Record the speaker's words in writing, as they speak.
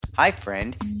Hi,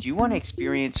 friend. Do you want to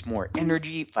experience more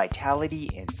energy,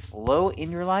 vitality, and flow in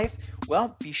your life?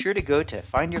 Well, be sure to go to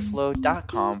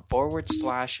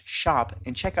findyourflow.com/shop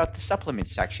and check out the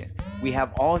supplements section. We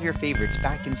have all of your favorites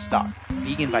back in stock.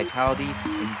 Vegan Vitality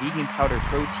and Vegan Powder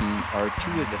Protein are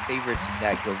two of the favorites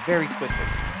that go very quickly.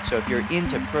 So if you're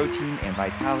into protein and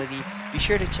vitality, be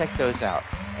sure to check those out.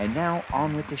 And now,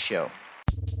 on with the show.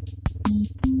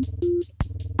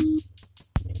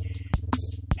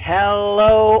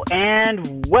 Hello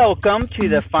and welcome to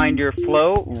the Find Your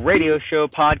Flow radio show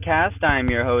podcast. I'm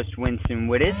your host, Winston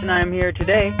Wittes, and I'm here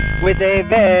today with a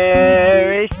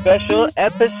very special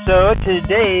episode.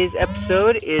 Today's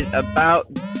episode is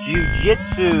about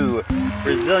Jiu-Jitsu,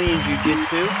 Brazilian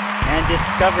Jiu-Jitsu, and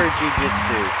Discover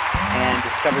Jiu-Jitsu, and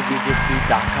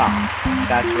DiscoverJiu-Jitsu.com.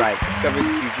 That's right,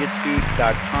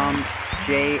 DiscoverJiu-Jitsu.com,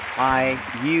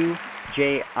 Jiu-Jitsu,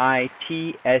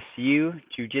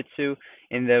 Jiu-Jitsu.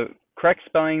 In the correct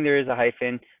spelling, there is a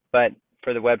hyphen, but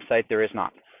for the website, there is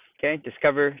not. Okay,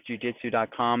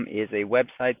 DiscoverJiu-Jitsu.com is a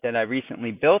website that I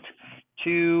recently built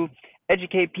to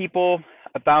educate people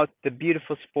about the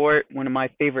beautiful sport, one of my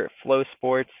favorite flow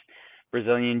sports,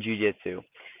 Brazilian Jiu-Jitsu.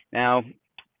 Now,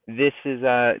 this is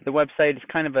the website is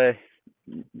kind of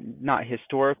not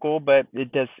historical, but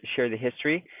it does share the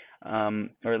history, or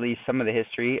at least some of the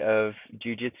history of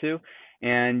Jiu-Jitsu,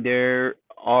 and there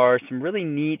are some really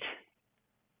neat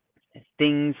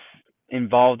things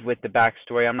involved with the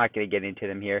backstory. I'm not going to get into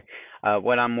them here.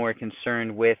 What I'm more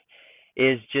concerned with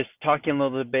is just talking a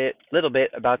little bit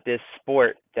about this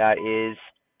sport that is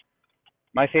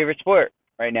my favorite sport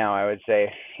right now, I would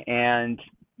say, and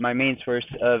my main source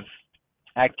of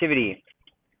activity,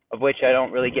 of which I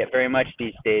don't really get very much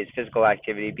these days, physical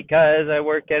activity, because I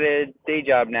work at a day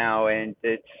job now, and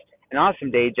it's an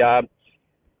awesome day job,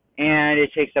 and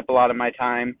it takes up a lot of my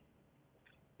time,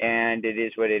 and it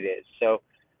is what it is. So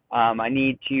I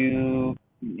need to,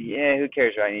 who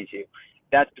cares what I need to?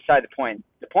 That's beside the point.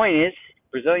 The point is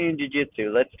Brazilian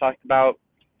Jiu-Jitsu. Let's talk about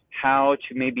how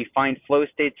to maybe find flow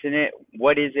states in it.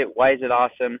 What is it? Why is it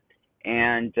awesome?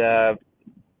 And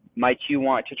might you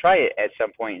want to try it at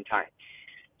some point in time?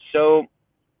 So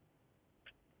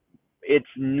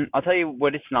I'll tell you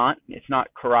what it's not. It's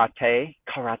not karate.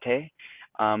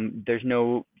 There's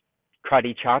no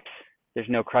karate chops. There's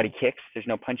no karate kicks. There's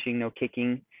no punching, no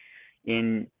kicking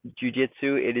in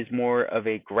Jiu-Jitsu. It is more of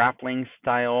a grappling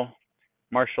style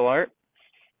martial art.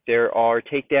 There are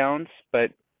takedowns,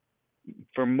 but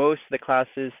for most of the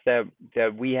classes that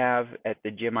we have at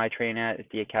the gym I train at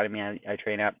the academy I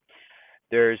train at,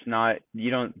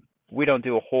 we don't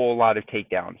do a whole lot of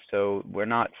takedowns. So we're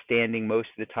not standing most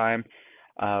of the time.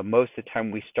 Most of the time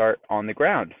we start on the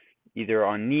ground, either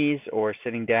on knees or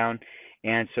sitting down.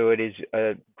 And so it is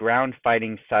a ground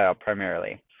fighting style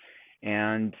primarily.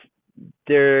 And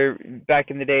there, back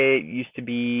in the day, it used to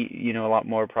be, a lot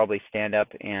more probably stand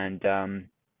up and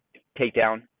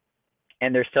takedown.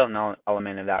 And there's still an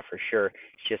element of that for sure.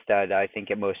 It's just that I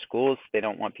think at most schools, they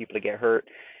don't want people to get hurt.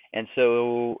 And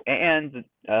so, a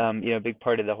big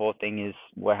part of the whole thing is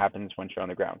what happens once you're on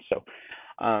the ground. So,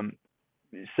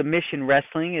 submission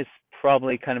wrestling is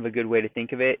probably kind of a good way to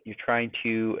think of it. You're trying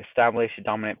to establish a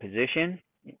dominant position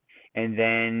and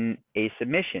then a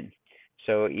submission.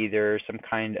 So either some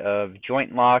kind of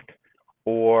joint lock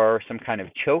or some kind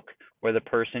of choke where the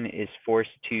person is forced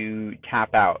to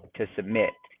tap out, to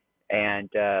submit,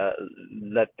 and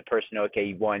let the person know, okay,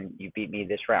 you won, you beat me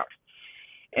this round.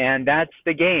 And that's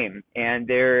the game. And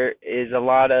there is a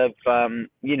lot of,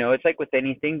 it's like with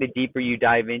anything, the deeper you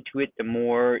dive into it, the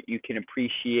more you can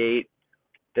appreciate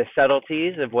the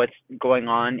subtleties of what's going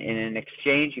on in an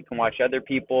exchange. You can watch other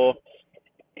people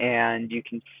and you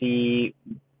can see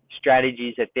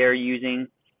strategies that they're using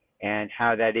and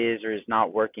how that is or is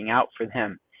not working out for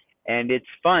them. And it's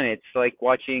fun. It's like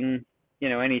watching,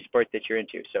 any sport that you're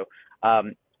into. So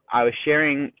I was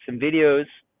sharing some videos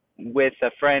with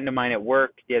a friend of mine at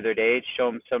work the other day to show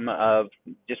him some of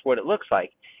just what it looks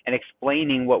like and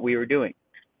explaining what we were doing.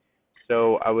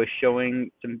 So I was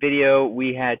showing some video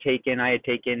I had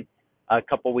taken a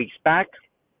couple weeks back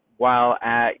while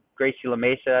at Gracie La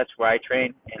Mesa. That's where I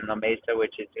train, in La Mesa,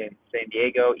 which is in San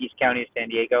Diego, East County of San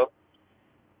Diego.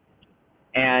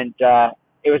 And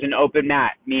it was an open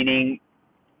mat, meaning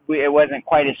it wasn't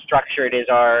quite as structured as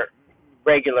our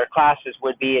regular classes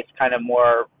would be. It's kind of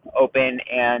more open,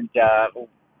 and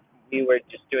we were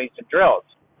just doing some drills.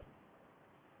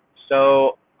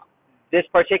 So this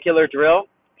particular drill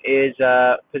is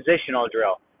a positional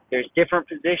drill. There's different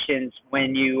positions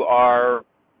when you are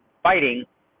fighting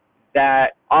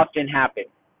that often happen,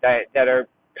 that are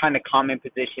kind of common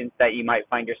positions that you might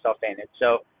find yourself in. And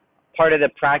so part of the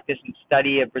practice and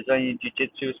study of Brazilian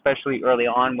Jiu-Jitsu, especially early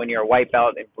on when you're a white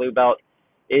belt and blue belt,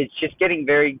 is just getting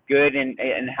very good and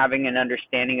having an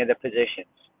understanding of the positions,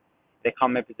 the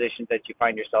common positions that you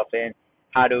find yourself in,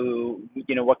 how to,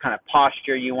 what kind of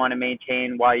posture you want to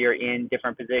maintain while you're in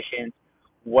different positions,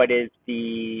 what is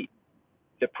the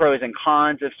pros and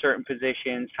cons of certain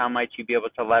positions, how might you be able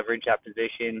to leverage that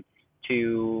position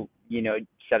to,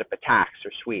 set up attacks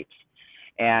or sweeps.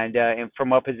 And from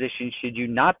what positions should you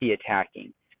not be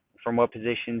attacking? From what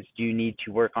positions do you need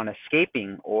to work on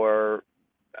escaping or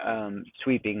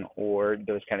sweeping or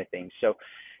those kind of things? So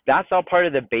that's all part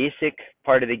of the basic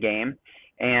part of the game.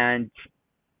 And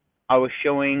I was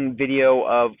showing video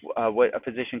of what a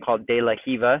position called De La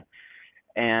Hiva,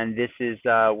 and this is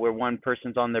where one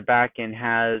person's on their back and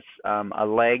has a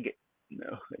leg.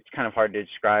 It's kind of hard to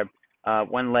describe.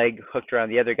 One leg hooked around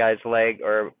the other guy's leg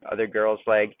or other girl's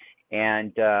leg,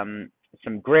 and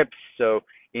some grips. So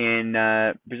in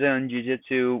Brazilian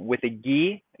Jiu-Jitsu with a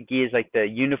gi is like the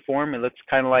uniform. It looks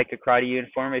kind of like a karate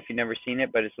uniform if you've never seen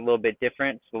it, but it's a little bit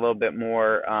different. It's a little bit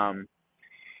more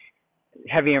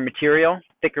heavier material,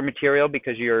 thicker material,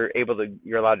 because you're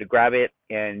allowed to grab it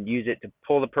and use it to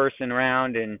pull the person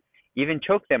around and even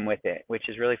choke them with it, which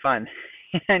is really fun.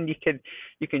 And you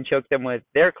can choke them with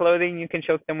their clothing, you can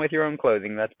choke them with your own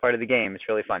clothing. That's part of the game. It's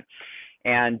really fun.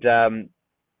 And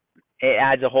it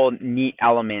adds a whole neat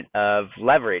element of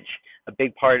leverage. A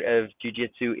big part of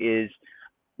jiu-jitsu is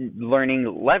learning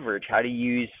leverage, how to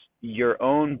use your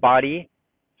own body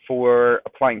for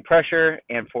applying pressure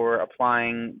and for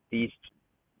applying these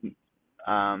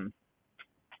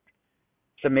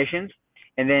submissions,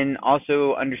 and then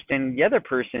also understanding the other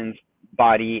person's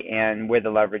body and where the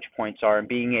leverage points are and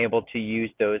being able to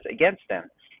use those against them.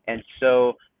 And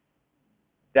so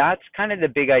that's kind of the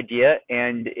big idea,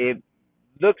 and it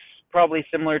looks probably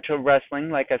similar to wrestling.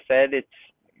 Like I said, it's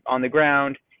on the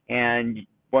ground and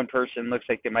one person looks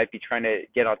like they might be trying to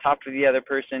get on top of the other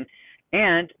person.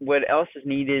 And what else is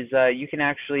neat is you can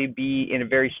actually be in a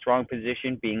very strong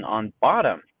position being on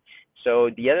bottom. So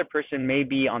the other person may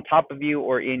be on top of you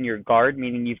or in your guard,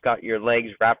 meaning you've got your legs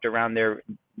wrapped around their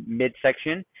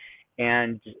midsection.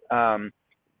 And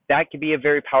that could be a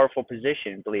very powerful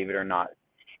position, believe it or not,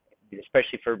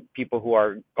 especially for people who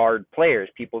are guard players,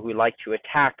 people who like to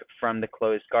attack from the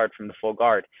closed guard, from the full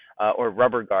guard, or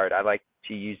rubber guard. I like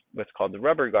to use what's called the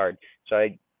rubber guard. So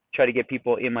I try to get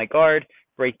people in my guard,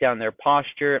 break down their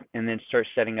posture, and then start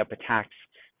setting up attacks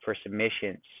for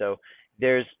submission. So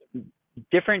there's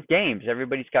different games.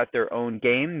 Everybody's got their own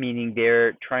game, meaning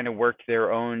they're trying to work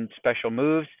their own special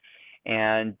moves,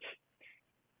 and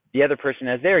the other person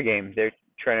has their game. They're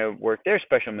trying to work their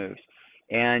special moves.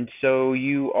 And so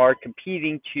you are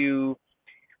competing to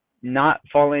not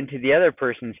fall into the other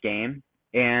person's game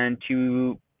and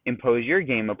to impose your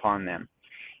game upon them.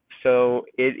 So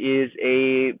it is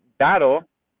a battle,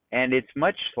 and it's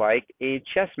much like a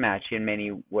chess match in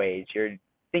many ways. You're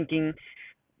thinking,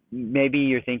 maybe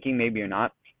you're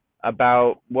not,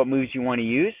 about what moves you want to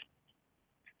use,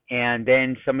 and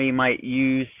then somebody might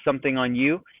use something on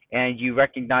you, and you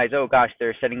recognize, oh gosh,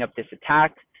 they're setting up this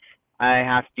attack, I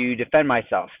have to defend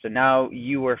myself. So now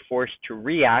you are forced to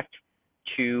react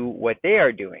to what they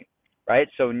are doing, right?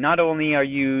 So not only are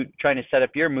you trying to set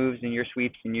up your moves and your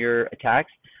sweeps and your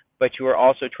attacks, but you are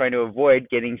also trying to avoid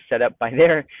getting set up by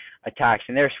their attacks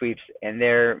and their sweeps and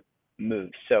their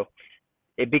moves. So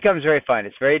it becomes very fun.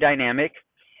 It's very dynamic,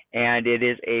 and it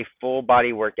is a full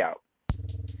body workout.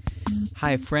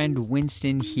 Hi, friend.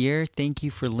 Winston here. Thank you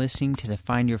for listening to the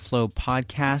Find Your Flow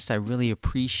podcast. I really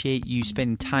appreciate you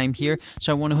spending time here.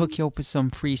 So I want to hook you up with some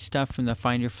free stuff from the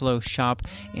Find Your Flow shop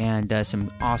and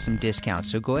some awesome discounts.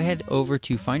 So go ahead over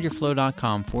to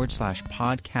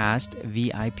findyourflow.com/podcast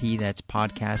VIP. That's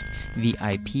podcast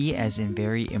VIP, as in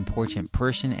very important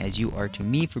person, as you are to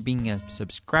me, for being a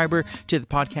subscriber to the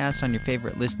podcast on your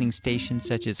favorite listening stations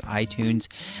such as iTunes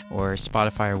or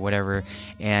Spotify or whatever.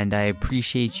 And I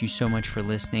appreciate you so much for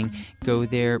listening. Go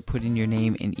there, put in your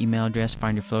name and email address,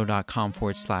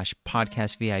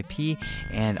 findyourflow.com/podcast VIP,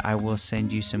 and I will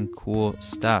send you some cool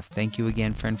stuff. Thank you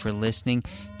again, friend, for listening.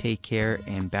 Take care,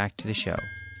 and back to the show.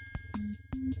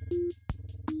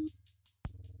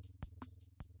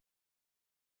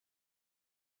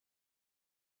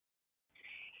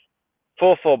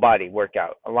 Full body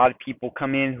workout. A lot of people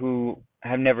come in who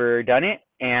have never done it,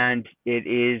 and it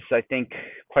is, I think,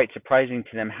 quite surprising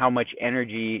to them how much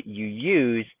energy you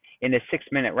use in a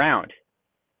 6-minute round.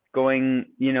 Going,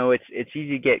 it's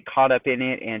easy to get caught up in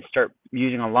it and start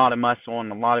using a lot of muscle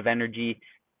and a lot of energy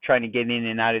trying to get in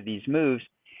and out of these moves,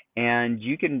 and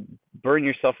you can burn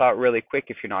yourself out really quick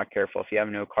if you're not careful, if you have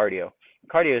no cardio.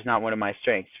 Cardio is not one of my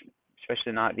strengths.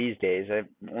 especially not these days. I'm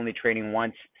only training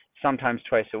once, sometimes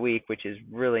twice a week, which is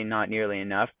really not nearly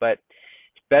enough, but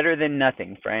it's better than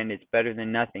nothing, friend. It's better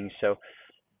than nothing. So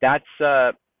that's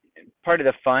part of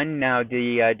the fun. Now,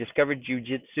 the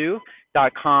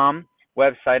discoverjujitsu.com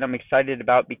website I'm excited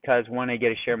about because, one, I get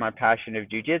to share my passion of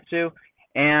jiu-jitsu,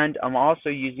 and I'm also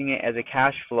using it as a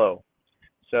cash flow.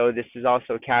 So this is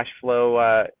also a cash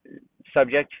flow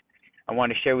subject. I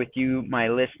want to share with you, my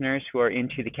listeners who are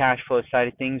into the cash flow side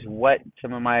of things, what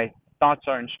some of my thoughts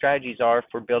are and strategies are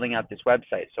for building out this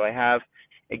website. So I have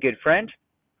a good friend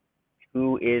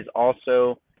who is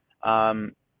also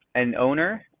an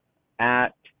owner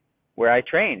at where I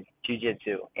train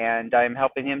jiu-jitsu, and I'm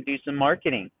helping him do some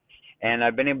marketing. And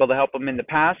I've been able to help him in the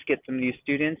past get some new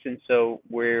students, and so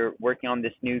we're working on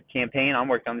this new campaign. I'm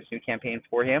working on this new campaign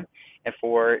for him and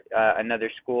for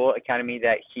another school academy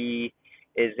that he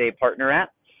is a partner at.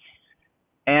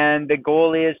 And the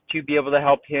goal is to be able to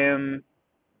help him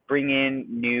bring in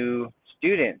new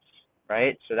students,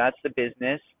 right? So that's the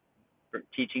business for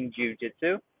teaching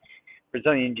jiu-jitsu,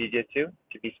 Brazilian jiu-jitsu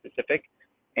to be specific,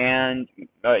 and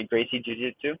Gracie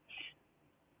jiu-jitsu.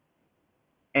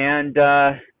 And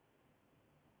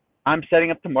I'm setting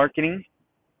up the marketing.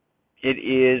 It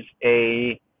is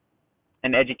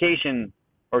an education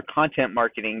or content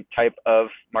marketing type of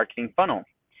marketing funnel.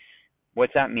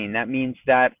 What's that mean? That means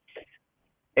that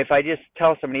if I just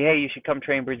tell somebody, hey, you should come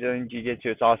train Brazilian Jiu-Jitsu,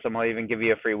 it's awesome, I'll even give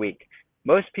you a free week.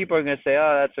 Most people are going to say,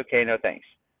 oh, that's okay, no thanks.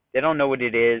 They don't know what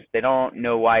it is. They don't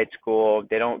know why it's cool.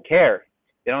 They don't care.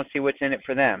 They don't see what's in it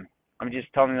for them. I'm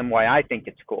just telling them why I think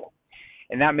it's cool.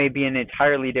 And that may be an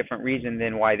entirely different reason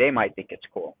than why they might think it's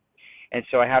cool. And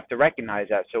so I have to recognize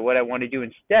that. So what I want to do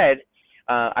instead,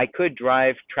 I could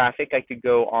drive traffic. I could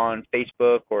go on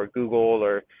Facebook or Google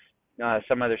or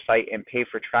some other site and pay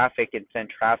for traffic and send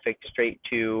traffic straight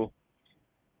to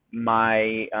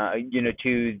my,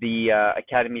 to the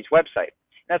academy's website.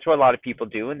 That's what a lot of people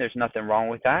do, and there's nothing wrong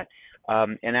with that.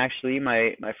 And actually,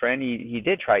 my friend, he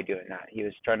did try doing that. He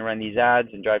was trying to run these ads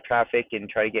and drive traffic and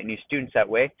try to get new students that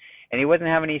way, and he wasn't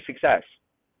having any success.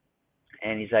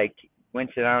 And he's like,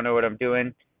 Winston, I don't know what I'm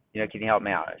doing. Can you help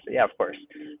me out? I said, yeah, of course.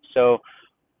 So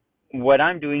what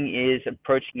I'm doing is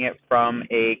approaching it from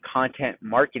a content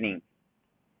marketing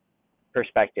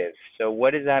perspective. So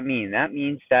what does that mean? That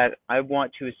means that I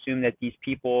want to assume that these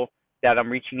people that I'm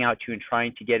reaching out to and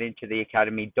trying to get into the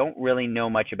academy don't really know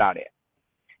much about it.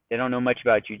 They don't know much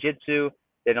about jiu-jitsu.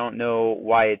 They don't know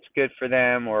why it's good for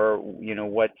them, or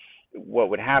what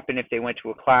would happen if they went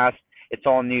to a class. It's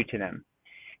all new to them.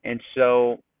 And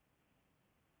so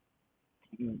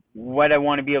what I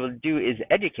want to be able to do is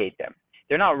educate them.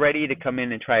 They're not ready to come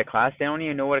in and try a class. They don't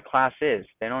even know what a class is.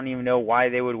 They don't even know why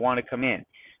they would want to come in.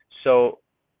 So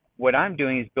what I'm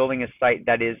doing is building a site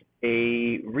that is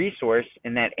a resource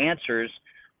and that answers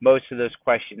most of those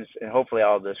questions, and hopefully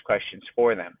all of those questions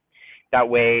for them. That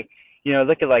way,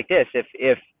 look at it like this.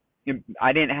 If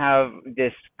I didn't have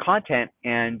this content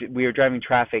and we were driving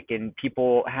traffic and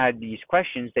people had these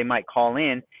questions, they might call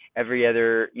in every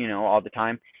other, all the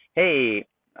time. Hey,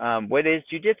 what is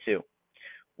jiu-jitsu?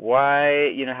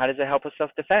 Why, how does it help with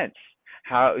self-defense?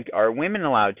 How are women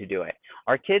allowed to do it?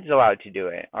 Are kids allowed to do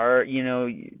it? Are,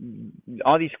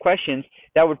 all these questions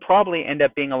that would probably end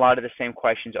up being a lot of the same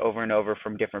questions over and over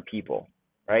from different people,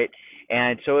 right?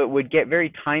 And so it would get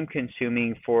very time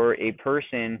consuming for a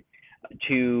person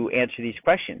to answer these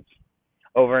questions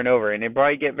over and over. And it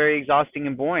probably get very exhausting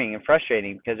and boring and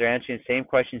frustrating because they're answering the same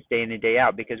questions day in and day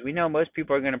out, because we know most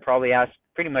people are going to probably ask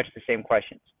pretty much the same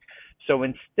questions. So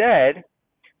instead,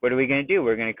 what are we going to do?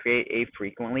 We're going to create a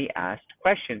frequently asked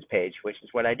questions page, which is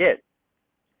what I did.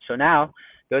 So now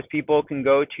those people can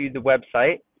go to the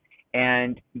website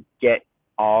and get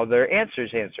all their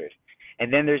answers answered.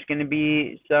 And then there's going to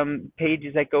be some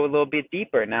pages that go a little bit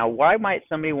deeper. Now, why might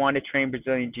somebody want to train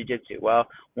Brazilian Jiu-Jitsu? Well,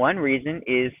 one reason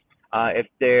is if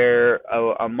they're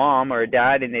a mom or a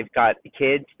dad and they've got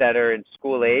kids that are in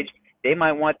school age, they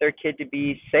might want their kid to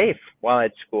be safe while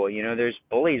at school. There's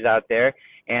bullies out there,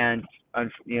 and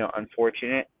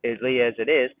unfortunately as it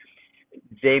is,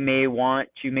 they may want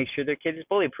to make sure their kid is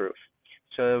bully proof.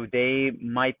 So they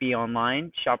might be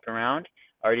online shopping around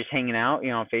or just hanging out,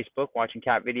 on Facebook watching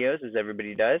cat videos, as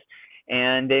everybody does,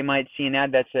 and they might see an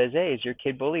ad that says, hey, is your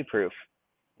kid bully proof?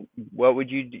 What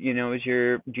would you do?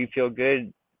 Do you feel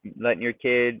good letting your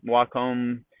kid walk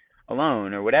home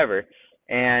alone or whatever?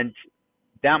 And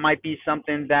that might be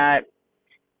something that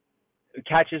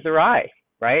catches their eye,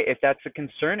 right? If that's a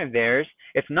concern of theirs.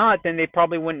 If not, then they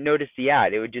probably wouldn't notice the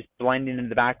ad. It would just blend into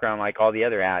the background like all the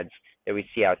other ads that we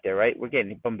see out there, right? We're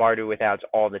getting bombarded with ads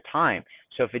all the time.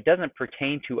 So if it doesn't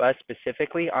pertain to us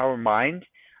specifically, our mind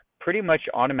pretty much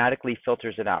automatically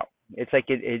filters it out. It's like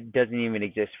it doesn't even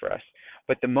exist for us.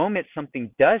 But the moment something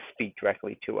does speak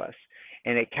directly to us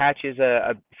and it catches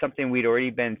something we'd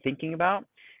already been thinking about,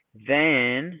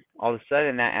 then all of a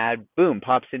sudden that ad, boom,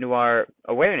 pops into our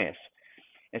awareness.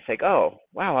 It's like, oh,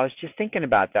 wow, I was just thinking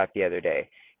about that the other day.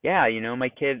 Yeah, my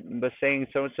kid was saying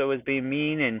so-and-so was being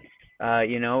mean, and,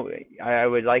 I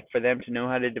would like for them to know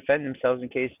how to defend themselves in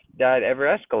case that ever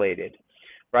escalated,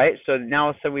 right? So now all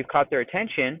of a sudden we've caught their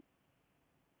attention.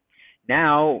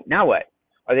 Now what?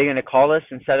 Are they going to call us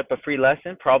and set up a free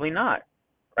lesson? Probably not,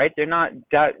 right? They're not,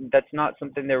 that's not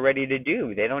something they're ready to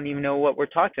do. They don't even know what we're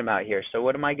talking about here. So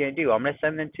what am I going to do? I'm going to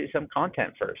send them to some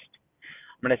content first.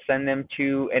 I'm going to send them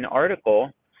to an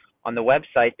article on the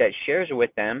website that shares with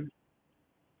them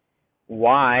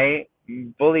why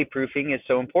bully proofing is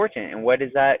so important and what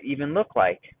does that even look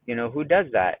like. Who does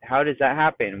that? How does that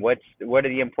happen? What are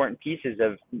the important pieces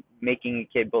of making a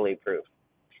kid bully proof?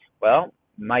 Well,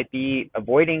 might be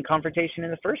avoiding confrontation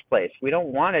in the first place. We're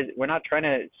not trying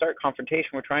to start confrontation,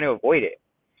 we're trying to avoid it.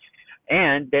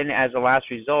 And then as a last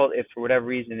result, if for whatever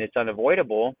reason it's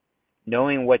unavoidable,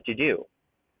 knowing what to do.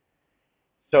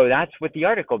 So that's what the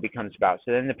article becomes about.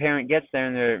 So then the parent gets there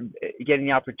and they're getting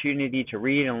the opportunity to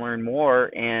read and learn more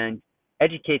and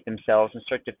educate themselves and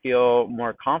start to feel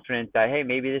more confident that, hey,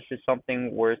 maybe this is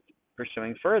something worth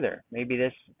pursuing further. Maybe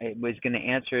this was going to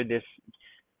answer this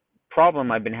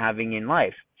problem I've been having in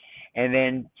life. And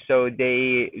then so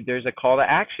there's a call to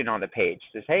action on the page.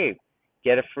 It says, hey,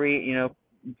 get a free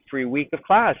week of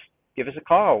class. Give us a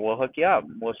call. We'll hook you up.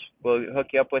 We'll hook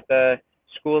you up with a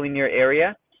school in your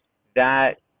area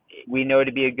that we know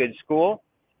to be a good school,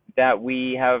 that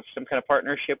we have some kind of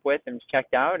partnership with and it's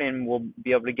checked out, and we'll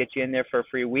be able to get you in there for a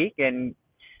free week, and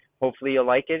hopefully you'll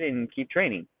like it and keep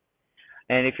training.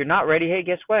 And if you're not ready, hey,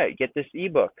 guess what? Get this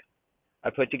ebook. I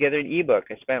put together an ebook.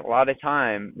 I spent a lot of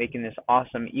time making this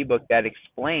awesome ebook that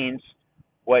explains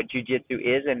what jiu-jitsu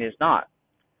is and is not.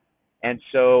 And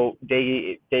so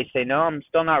they say, no, I'm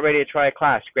still not ready to try a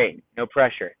class. Great, no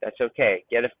pressure. That's okay.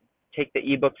 Take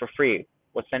the ebook for free.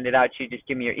 We'll send it out to you. Just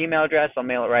give me your email address. I'll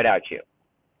mail it right out to you.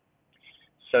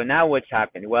 So now what's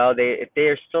happened? Well, if they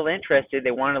are still interested,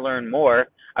 they want to learn more,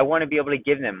 I want to be able to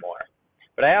give them more.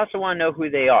 But I also want to know who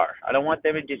they are. I don't want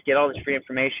them to just get all this free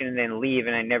information and then leave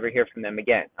and I never hear from them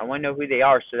again. I want to know who they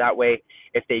are, so that way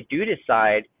if they do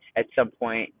decide at some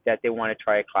point that they want to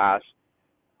try a class,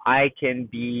 I can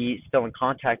be still in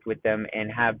contact with them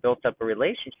and have built up a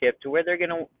relationship to where they're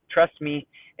going to trust me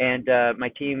and my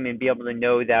team and be able to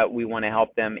know that we want to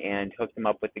help them and hook them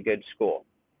up with a good school,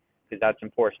 because that's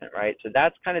important, right? So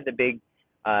that's kind of the big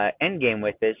end game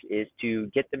with this, is to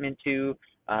get them into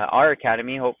our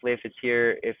academy, hopefully if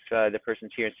the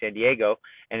person's here in San Diego,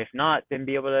 and if not, then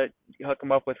be able to hook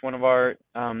them up with one of our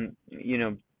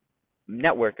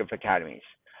network of academies.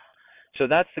 So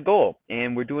that's the goal,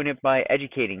 and we're doing it by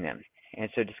educating them. And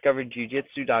so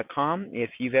discoverjiujitsu.com. If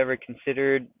you've ever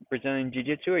considered Brazilian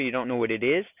Jiu-Jitsu or you don't know what it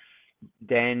is,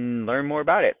 then learn more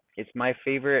about it. It's my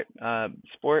favorite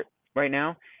sport right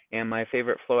now, and my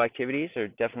favorite flow activities are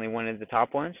definitely one of the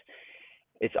top ones.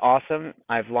 It's awesome.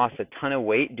 I've lost a ton of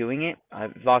weight doing it.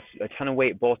 I've lost a ton of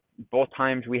weight both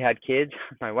times we had kids.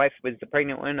 My wife was the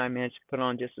pregnant one. I managed to put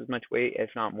on just as much weight,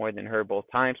 if not more than her,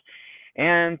 both times.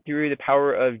 And through the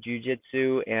power of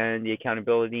jiu-jitsu and the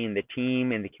accountability and the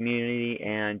team and the community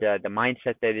and the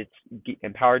mindset that it's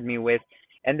empowered me with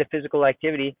and the physical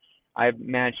activity, I've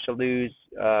managed to lose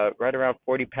right around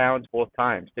 40 pounds both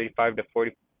times, 35 to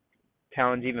 40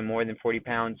 pounds, even more than 40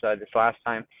 pounds this last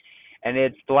time. And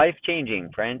it's life-changing,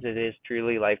 friends. It is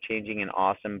truly life-changing and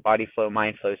awesome. Body flow,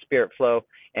 mind flow, spirit flow.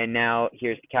 And now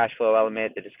here's the cash flow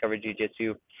element. The Discover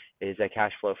Jiu-Jitsu is a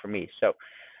cash flow for me. So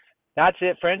that's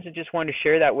it, friends. I just wanted to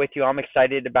share that with you. I'm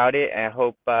excited about it, and I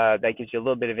hope that gives you a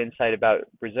little bit of insight about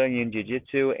Brazilian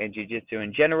Jiu-Jitsu and Jiu-Jitsu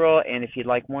in general. And if you'd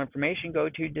like more information, go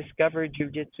to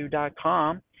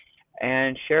discoverjiujitsu.com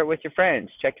and share it with your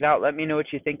friends. Check it out. Let me know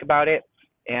what you think about it,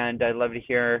 and I'd love to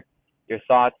hear your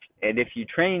thoughts. And if you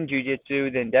train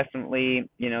Jiu-Jitsu, then definitely,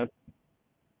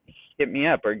 hit me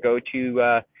up or go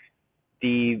to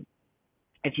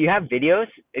if you have videos,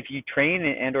 if you train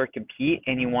and or compete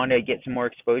and you want to get some more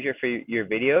exposure for your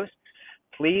videos,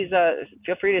 please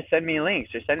feel free to send me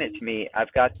links or send it to me.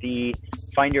 I've got the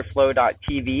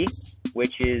findyourflow.tv,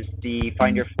 which is the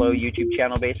Find Your Flow YouTube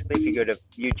channel, basically. If you go to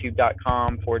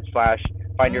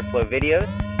youtube.com/findyourflow videos,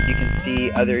 you can see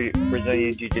other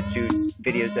Brazilian Jiu-Jitsu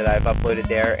videos that I've uploaded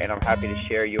there, and I'm happy to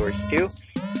share yours too.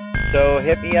 So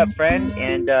hit me up, friend,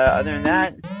 and other than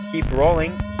that, keep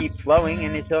rolling, keep flowing,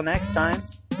 and until next time,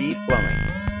 be flowing.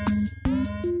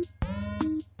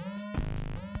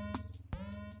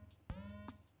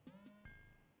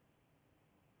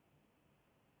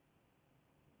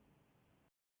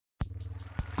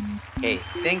 Hey,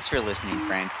 thanks for listening,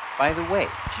 friend. By the way,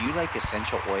 do you like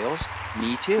essential oils?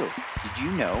 Me too. Did you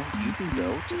know you can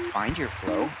go to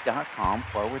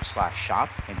findyourflow.com/shop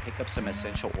and pick up some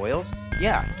essential oils?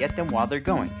 Yeah, get them while they're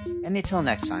going. And until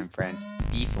next time, friend,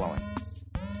 be flowing.